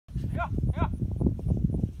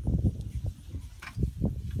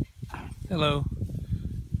Hello,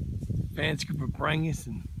 fancy group of Brangus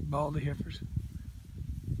and Baldies heifers.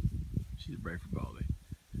 She's a bred for Baldy.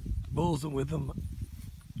 Bulls are with them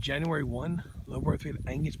January 1, LBW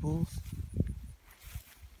Angus Bulls.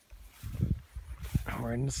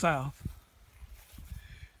 We're in the south.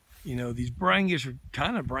 You know, these Brangus are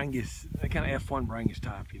kind of Brangus, they're kind of F1 Brangus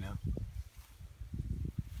type, you know.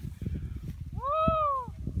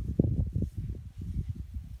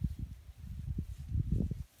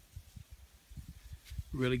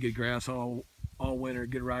 Really good grass all winter,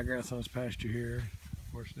 good ryegrass on this pasture here.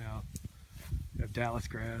 Of course now we have Dallas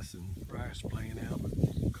grass and rice playing out, but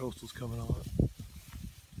coastal's coming on.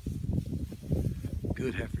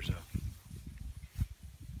 Good heifers though.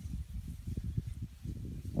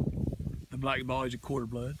 The black Baldies are quarter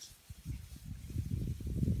bloods.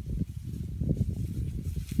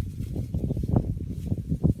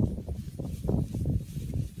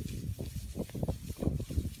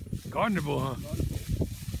 Gardiner bull, huh?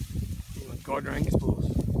 Garidner Angus Bulls.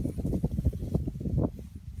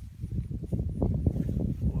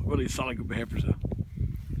 Well, really solid group of heifers though.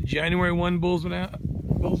 January 1 bulls went out.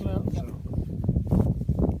 So.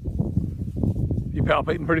 You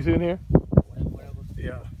palpating pretty soon here?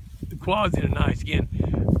 Yeah. The qualities are nice. Again,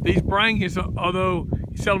 these Brangus, although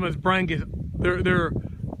you sell them as Brangus, they're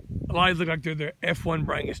a lot look like they're the F1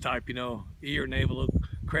 Brangus type, you know, ear, navel, look,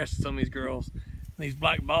 crest of some of these girls. These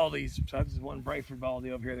black Baldies, besides this one Brayford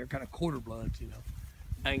Baldy over here, they're kind of quarter bloods, you know.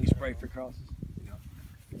 Angus Brayford crosses, you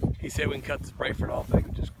know. He said we can cut this Brayford off, they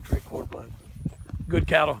can just trade quarter blood. Good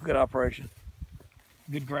cattle, good operation.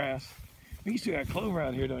 Good grass. You still got clover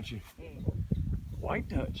out here, don't you? White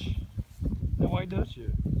Dutch. That white Dutch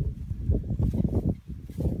here.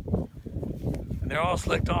 And they're all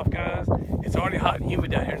slicked off, guys. It's already hot and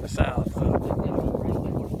humid down here in the south, so.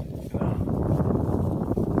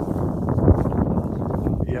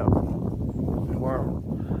 Yep, no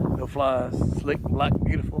worm, no flies, slick, black,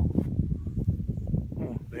 beautiful.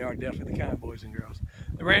 They are definitely the kind, boys and girls.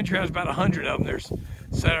 The rancher has about 100 of them. There's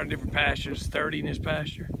set on different pastures, 30 in this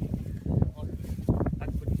pasture.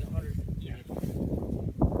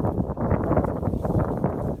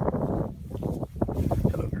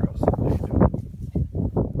 Hello, girls. How you doing?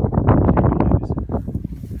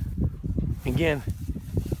 Again,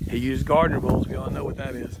 he used Garidner Bulls. We all know what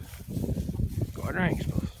that is. Garidner Angus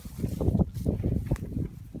Bulls.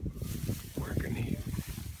 Working here.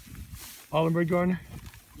 All in bred Garidner?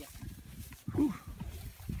 Yeah. Whew.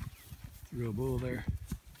 It's a real bull there.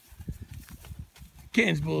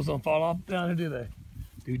 Kansas bulls don't fall off down here, do they?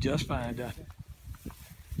 Do just fine, Daddy.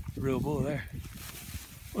 It's a real bull there.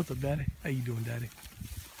 What's up, Daddy? How you doing, Daddy?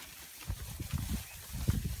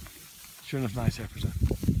 Sure enough, nice heifers, huh?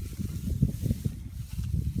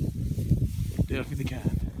 Definitely the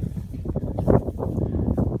kind.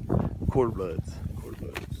 Quarter bloods.